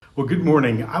Well, good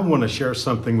morning. I want to share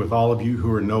something with all of you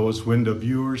who are Noah's Window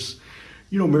viewers.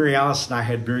 You know, Mary Alice and I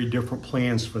had very different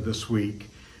plans for this week.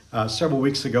 Several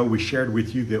weeks ago, we shared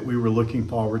with you that we were looking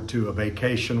forward to a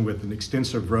vacation with an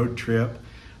extensive road trip.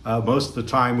 Most of the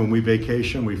time when we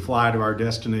vacation, we fly to our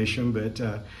destination,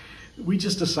 but we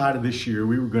just decided this year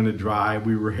we were going to drive.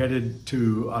 We were headed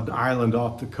to an island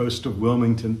off the coast of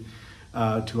Wilmington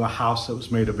to a house that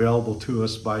was made available to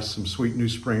us by some sweet New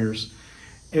Springers.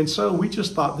 And so we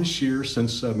just thought this year,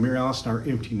 since Mary Alice and I are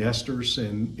empty nesters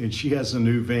and she has a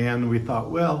new van, we thought,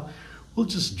 well, we'll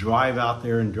just drive out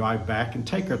there and drive back and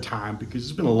take our time, because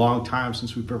it's been a long time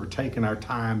since we've ever taken our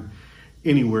time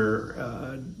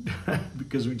anywhere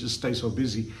because we just stay so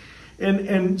busy.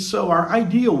 And so our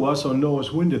idea was on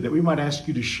Noah's Window that we might ask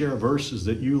you to share verses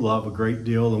that you love a great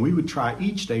deal, and we would try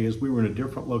each day as we were in a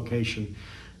different location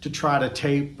to try to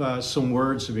tape some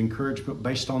words of encouragement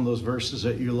based on those verses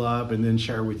that you love, and then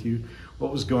share with you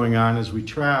what was going on as we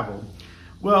traveled.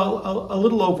 Well, a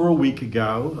little over a week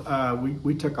ago,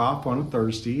 we took off on a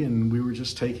Thursday, and we were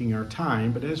just taking our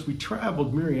time. But as we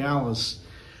traveled, Mary Alice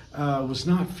was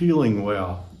not feeling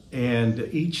well. And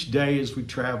each day as we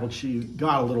traveled, she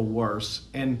got a little worse.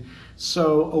 And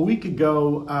so a week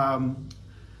ago,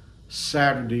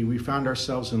 Saturday, we found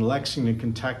ourselves in Lexington,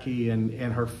 Kentucky,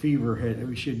 and her fever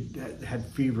she had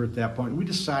fever at that point. We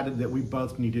decided that we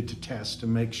both needed to test to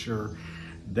make sure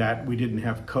that we didn't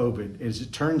have COVID. As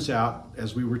it turns out,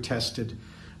 as we were tested,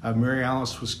 Mary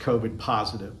Alice was COVID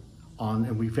positive,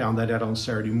 and we found that out on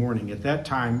Saturday morning. At that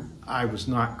time, I was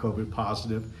not COVID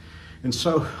positive. And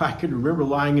so I could remember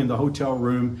lying in the hotel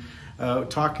room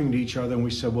talking to each other, and we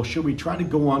said, well, should we try to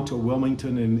go on to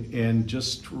Wilmington and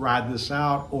just ride this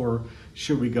out, or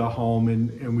should we go home?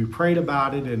 And we prayed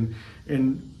about it,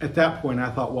 and at that point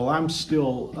I thought, well, I'm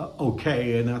still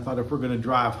okay, and I thought if we're going to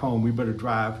drive home, we better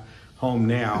drive home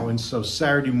now. And so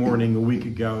Saturday morning, a week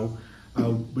ago,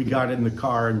 we got in the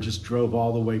car and just drove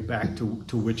all the way back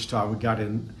to Wichita. We got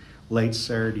in late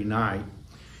Saturday night.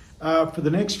 For the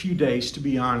next few days, to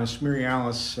be honest, Mary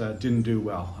Alice didn't do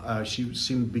well. She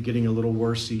seemed to be getting a little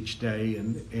worse each day,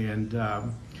 and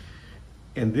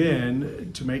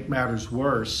then, to make matters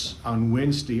worse, on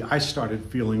Wednesday I started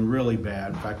feeling really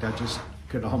bad. In fact, I just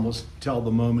could almost tell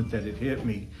the moment that it hit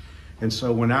me. And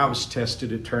so when I was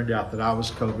tested, it turned out that I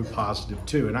was COVID positive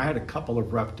too. And I had a couple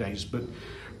of rough days, but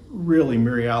really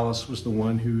Mary Alice was the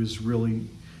one who has really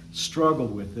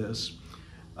struggled with this.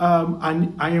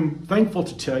 I am thankful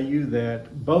to tell you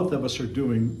that both of us are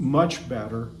doing much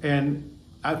better. And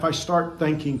if I start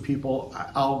thanking people,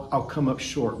 I'll come up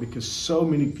short, because so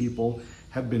many people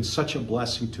have been such a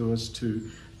blessing to us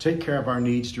to take care of our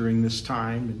needs during this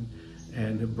time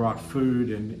and have brought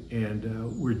food,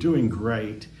 and we're doing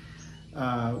great.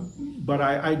 But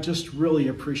I just really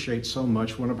appreciate so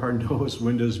much one of our Noah's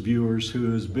Windows viewers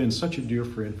who has been such a dear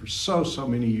friend for so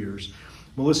many years.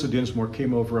 Melissa Dinsmore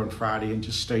came over on Friday and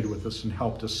just stayed with us and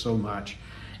helped us so much.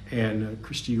 And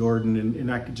Christy Jordan,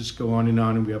 and I could just go on.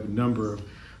 And we have a number of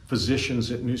physicians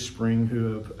at New Spring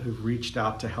who have reached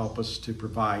out to help us to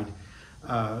provide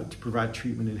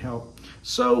treatment and help.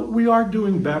 So we are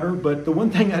doing better, but the one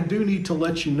thing I do need to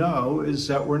let you know is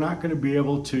that we're not going to be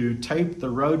able to tape the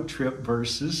road trip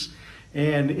verses.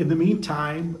 And in the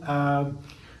meantime,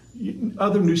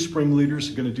 other New Spring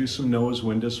leaders are going to do some Noah's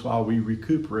Windows while we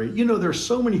recuperate. You know, there's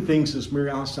so many things, as Mary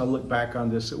Alice and I look back on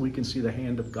this, that we can see the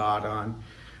hand of God on,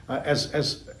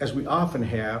 as we often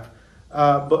have.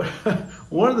 But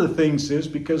one of the things is,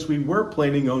 because we were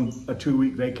planning on a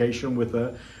 2-week vacation with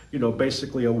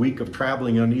basically a week of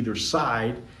traveling on either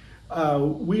side,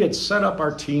 we had set up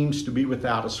our teams to be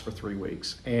without us for 3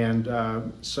 weeks. And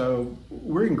so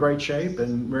we're in great shape,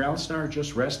 and Mary Alice and I are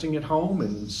just resting at home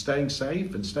and staying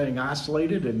safe and staying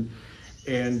isolated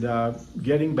and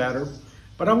getting better.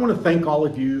 But I want to thank all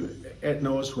of you at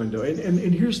Noah's Window. And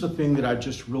here's the thing that I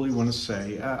just really want to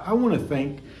say. I want to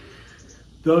thank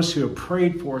those who have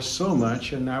prayed for us so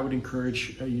much, and I would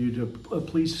encourage you to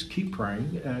please keep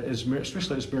praying,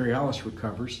 especially as Mary Alice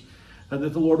recovers,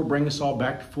 that the Lord will bring us all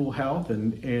back to full health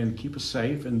and keep us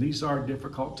safe. And these are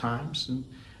difficult times,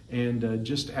 and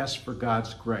just ask for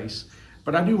God's grace.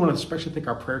 But I do want to especially thank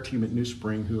our prayer team at New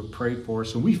Spring who have prayed for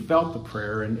us, and we felt the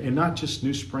prayer, and not just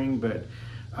New Spring, but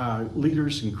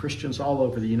leaders and Christians all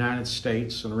over the United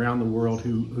States and around the world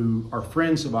who are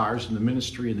friends of ours in the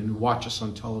ministry and who watch us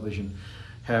on television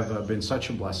have been such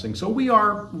a blessing. So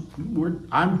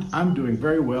I'm doing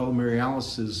very well. Mary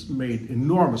Alice has made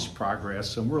enormous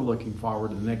progress, and we're looking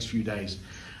forward to the next few days.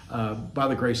 By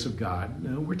the grace of God,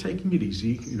 we're taking it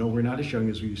easy. We're not as young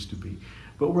as we used to be.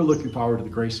 but we're looking forward to the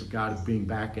grace of God of being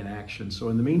back in action. So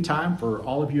in the meantime, for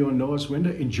all of you on Noah's Window,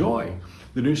 enjoy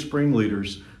the new spring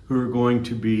leaders who are going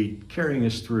to be carrying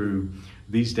us through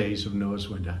these days of Noah's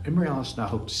Window. And Mary Alice and I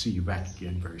hope to see you back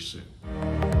again very soon.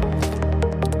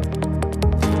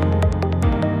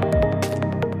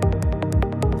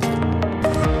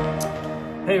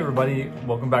 Hey everybody,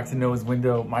 welcome back to Noah's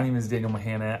Window. My name is Daniel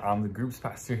Mahana. I'm the group's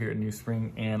pastor here at New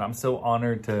Spring, and I'm so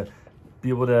honored to be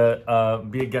able to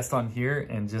be a guest on here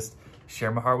and just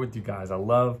share my heart with you guys. I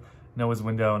love Noah's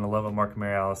Window, and I love what Mark and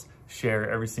Mary Alice share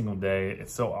every single day.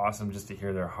 It's so awesome just to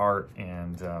hear their heart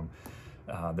and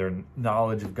their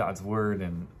knowledge of God's word,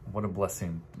 and what a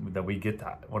blessing that we get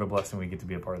that. What a blessing we get to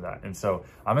be a part of that. And so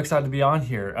I'm excited to be on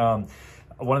here.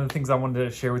 One of the things I wanted to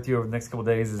share with you over the next couple of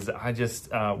days is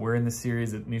we're in this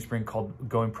series at New Spring called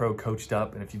Going Pro Coached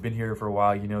Up. And if you've been here for a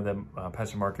while, you know that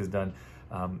Pastor Mark has done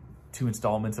 2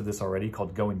 installments of this already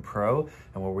called Going Pro,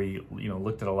 and where we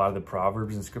looked at a lot of the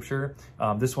Proverbs in Scripture.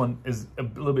 This one is a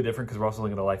little bit different because we're also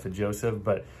looking at the life of Joseph,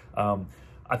 but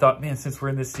I thought, man, since we're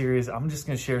in this series, I'm just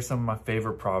going to share some of my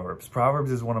favorite Proverbs.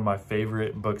 Proverbs is one of my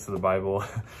favorite books of the Bible.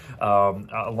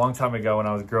 A long time ago when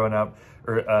I was growing up,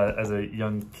 or as a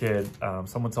young kid,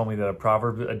 someone told me that a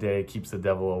proverb a day keeps the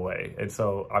devil away. And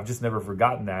so I've just never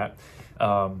forgotten that.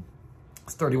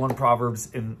 It's 31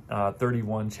 Proverbs in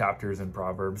 31 chapters in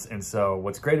Proverbs. And so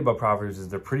what's great about Proverbs is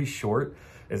they're pretty short.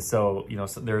 And so,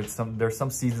 there's some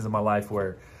seasons in my life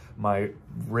where my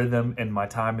rhythm and my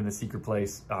time in the secret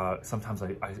place, sometimes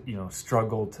I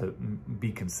struggle to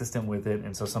be consistent with it.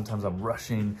 And so sometimes I'm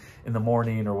rushing in the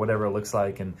morning or whatever it looks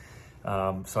like. And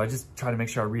so I just try to make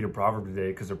sure I read a proverb today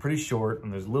because they're pretty short,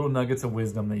 and there's little nuggets of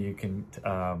wisdom that you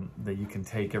can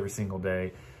take every single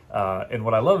day. And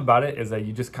what I love about it is that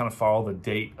you just kind of follow the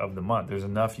date of the month. There's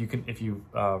enough if you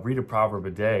read a proverb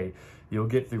a day, you'll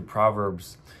get through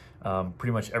Proverbs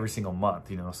pretty much every single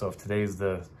month. So if today's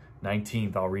the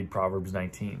 19th, I'll read Proverbs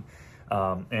 19.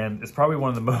 And it's probably one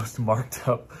of the most marked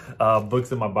up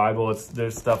books in my Bible.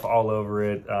 There's stuff all over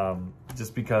it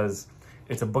just because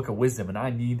it's a book of wisdom, and I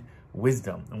need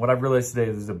wisdom. And what I've realized today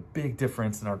is there's a big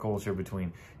difference in our culture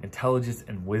between intelligence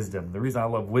and wisdom. The reason I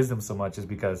love wisdom so much is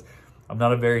because I'm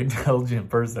not a very intelligent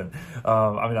person.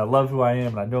 I love who I am,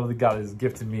 and I know that God has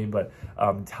gifted me, but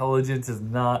intelligence is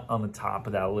not on the top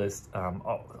of that list.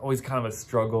 Always kind of a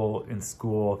struggle in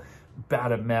school,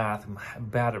 bad at math,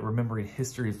 bad at remembering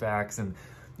history facts, and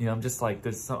I'm just like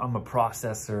I'm a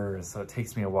processor, so it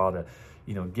takes me a while to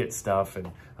get stuff.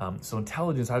 And so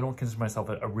intelligence, I don't consider myself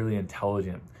a really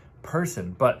intelligent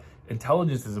person, but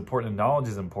intelligence is important and knowledge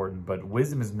is important, but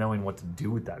wisdom is knowing what to do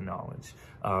with that knowledge.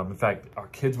 In fact, our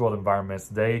Kids World environments,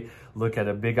 they look at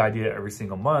a big idea every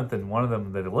single month, and one of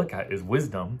them that they look at is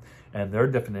wisdom, and their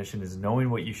definition is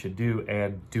knowing what you should do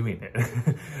and doing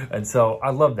it. And so I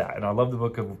love that, and I love the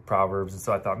book of Proverbs. And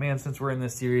so I thought, man, since we're in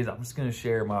this series, I'm just going to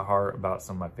share my heart about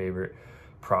some of my favorite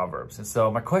Proverbs. And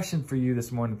so my question for you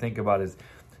this morning to think about is,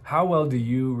 how well do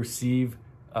you receive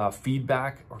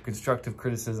feedback or constructive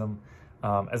criticism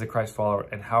as a Christ follower,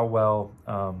 and how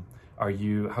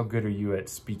good are you at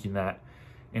speaking that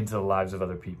into the lives of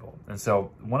other people? And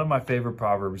so one of my favorite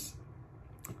Proverbs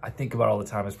I think about all the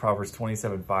time is Proverbs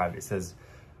 27:5. It says,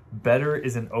 better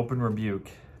is an open rebuke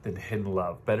than hidden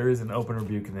love. Better is an open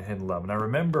rebuke than hidden love. And I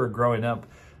remember growing up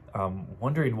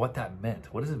wondering what that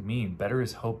meant. What does it mean? Better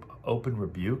is open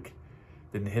rebuke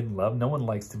than hidden love. No one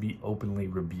likes to be openly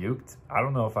rebuked. I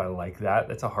don't know if I like that.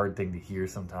 That's a hard thing to hear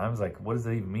sometimes. Like, what does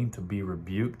it even mean to be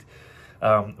rebuked?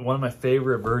 One of my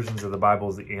favorite versions of the Bible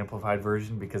is the Amplified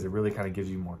Version, because it really kind of gives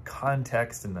you more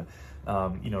context and the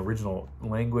original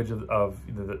language of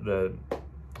the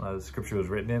scripture was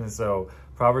written in. And so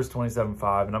Proverbs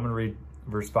 27:5, and I'm going to read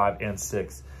verse 5 and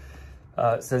 6.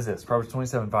 It says this, Proverbs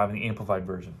 27:5 in the Amplified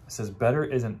Version. It says, better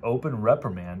is an open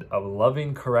reprimand of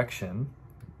loving correction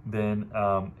than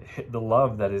the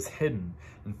love that is hidden.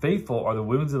 And faithful are the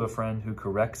wounds of a friend who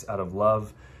corrects out of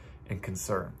love and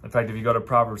concern. In fact, if you go to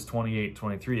Proverbs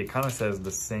 28:23, it kind of says the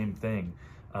same thing.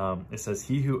 It says,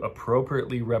 he who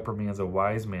appropriately reprimands a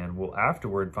wise man will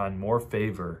afterward find more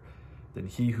favor than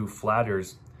he who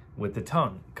flatters with the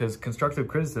tongue. Because constructive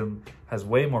criticism has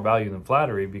way more value than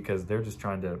flattery, because they're just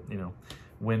trying to,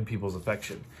 win people's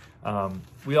affection.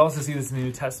 We also see this in the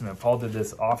New Testament. Paul did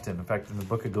this often. In fact, in the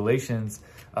book of Galatians,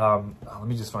 let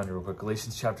me just find it real quick.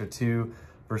 Galatians chapter 2,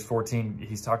 verse 14,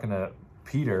 he's talking to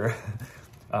Peter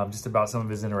just about some of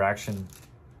his interaction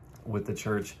with the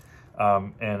church.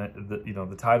 And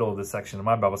the title of this section of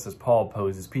my Bible says, Paul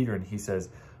opposes Peter, and he says,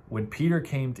 when Peter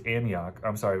came to Antioch,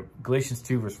 Galatians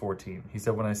 2, verse 14, he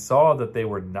said, when I saw that they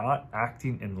were not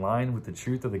acting in line with the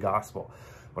truth of the gospel,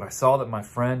 when I saw that my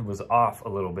friend was off a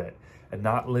little bit and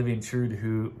not living true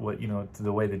to to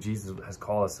the way that Jesus has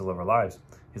called us to live our lives.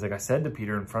 He's like, I said to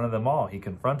Peter in front of them all, he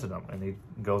confronted them, and he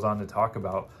goes on to talk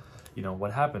about,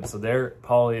 what happened. So there,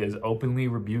 Paul is openly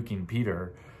rebuking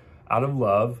Peter out of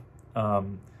love,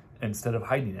 instead of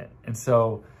hiding it. And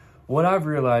so what I've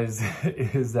realized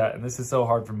is that, and this is so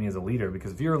hard for me as a leader,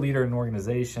 because if you're a leader in an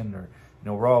organization, or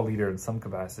we're all a leader in some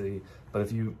capacity, but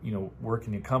if you work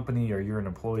in your company, or you're an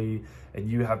employee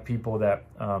and you have people that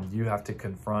you have to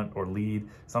confront or lead,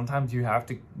 sometimes you have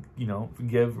to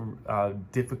give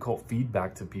difficult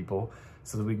feedback to people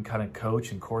so that we can kind of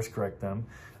coach and course correct them.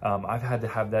 I've had to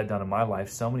have that done in my life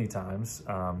so many times.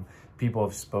 People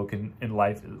have spoken in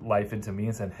life into me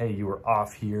and said, hey, you were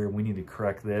off here, we need to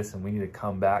correct this and we need to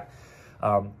come back.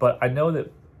 But I know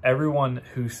that everyone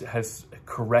who has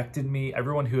corrected me,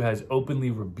 everyone who has openly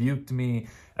rebuked me,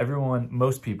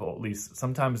 most people at least,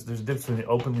 sometimes there's a difference between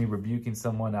openly rebuking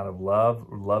someone out of love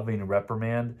or loving a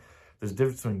reprimand. There's a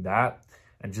difference between that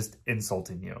and just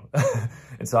insulting you.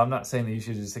 And so I'm not saying that you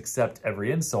should just accept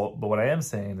every insult, but what I am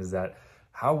saying is that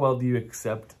how well do you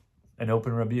accept an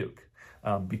open rebuke?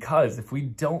 Because if we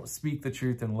don't speak the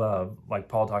truth in love, like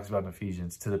Paul talks about in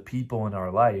Ephesians, to the people in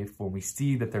our life, when we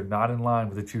see that they're not in line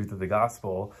with the truth of the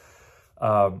gospel,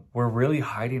 we're really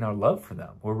hiding our love for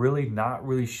them. We're really not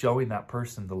really showing that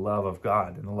person the love of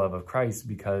God and the love of Christ,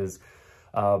 because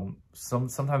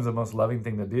sometimes the most loving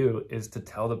thing to do is to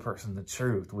tell the person the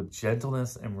truth with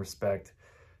gentleness and respect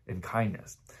and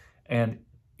kindness. And,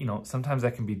 sometimes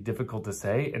that can be difficult to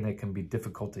say and it can be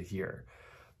difficult to hear.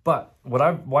 But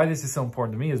why this is so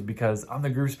important to me is because I'm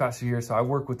the groups pastor here, so I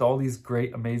work with all these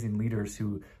great, amazing leaders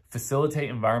who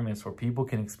facilitate environments where people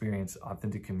can experience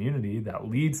authentic community that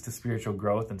leads to spiritual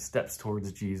growth and steps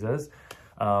towards Jesus.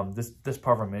 This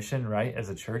part of our mission, right, as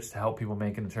a church, to help people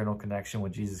make an eternal connection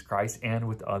with Jesus Christ and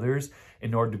with others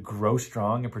in order to grow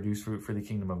strong and produce fruit for the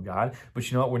kingdom of God. But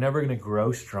you know what? We're never going to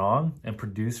grow strong and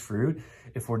produce fruit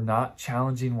if we're not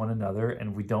challenging one another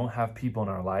and we don't have people in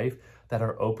our life that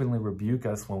are openly rebuke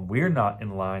us when we're not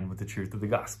in line with the truth of the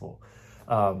gospel.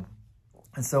 And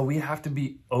so we have to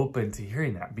be open to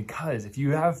hearing that, because if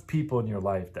you have people in your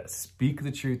life that speak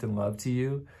the truth in love to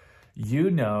you,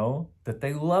 you know that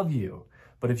they love you.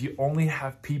 But if you only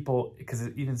have people, because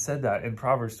it even said that in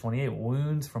Proverbs 28,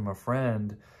 wounds from a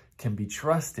friend can be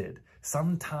trusted.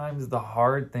 Sometimes the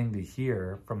hard thing to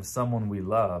hear from someone we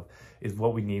love is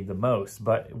what we need the most.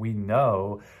 But we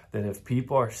know that if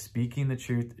people are speaking the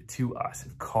truth to us,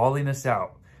 calling us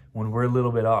out when we're a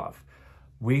little bit off,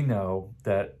 we know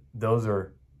that those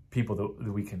are people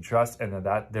that we can trust, and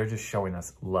that they're just showing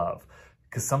us love.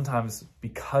 Because sometimes,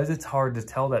 because it's hard to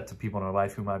tell that to people in our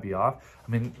life who might be off,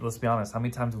 I mean, let's be honest, how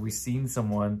many times have we seen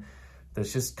someone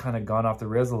that's just kind of gone off the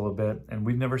rails a little bit and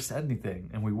we've never said anything,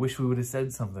 and we wish we would have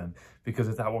said something because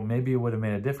we thought, well, maybe it would have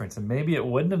made a difference, and maybe it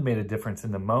wouldn't have made a difference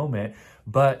in the moment,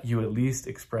 but you at least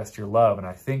expressed your love. And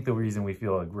I think the reason we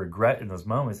feel like regret in those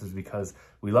moments is because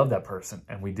we love that person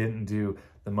and we didn't do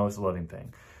the most loving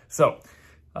thing. So,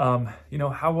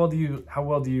 how well do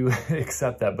you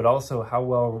accept that? But also,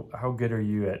 how good are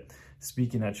you at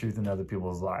speaking that truth in other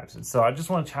people's lives? And so I just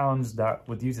want to challenge that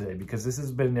with you today, because this has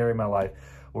been an area of my life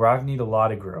where I've needed a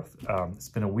lot of growth. It's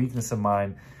been a weakness of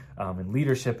mine in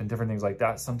leadership and different things like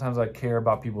that. Sometimes I care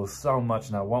about people so much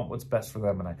and I want what's best for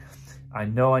them. And I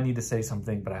know I need to say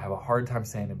something, but I have a hard time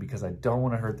saying it because I don't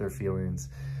want to hurt their feelings.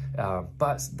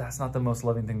 But that's not the most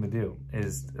loving thing to do,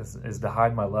 is to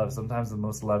hide my love. Sometimes the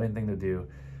most loving thing to do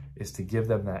is to give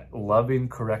them that loving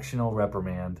correctional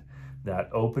reprimand, that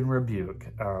open rebuke,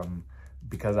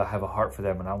 because I have a heart for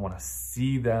them and I want to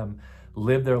see them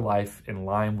live their life in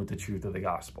line with the truth of the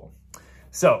gospel.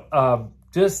 So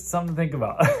just something to think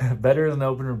about. Better an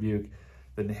open rebuke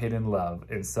than hidden love.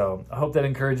 And so I hope that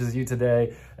encourages you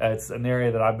today. It's an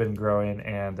area that I've been growing,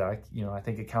 and I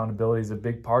think accountability is a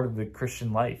big part of the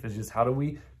Christian life. Is just how do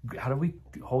we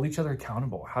hold each other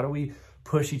accountable? How do we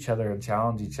push each other and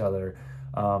challenge each other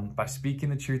by speaking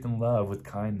the truth in love with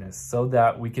kindness, so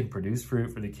that we can produce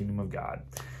fruit for the kingdom of God.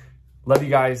 Love you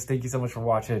guys. Thank you so much for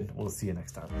watching. We'll see you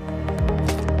next time.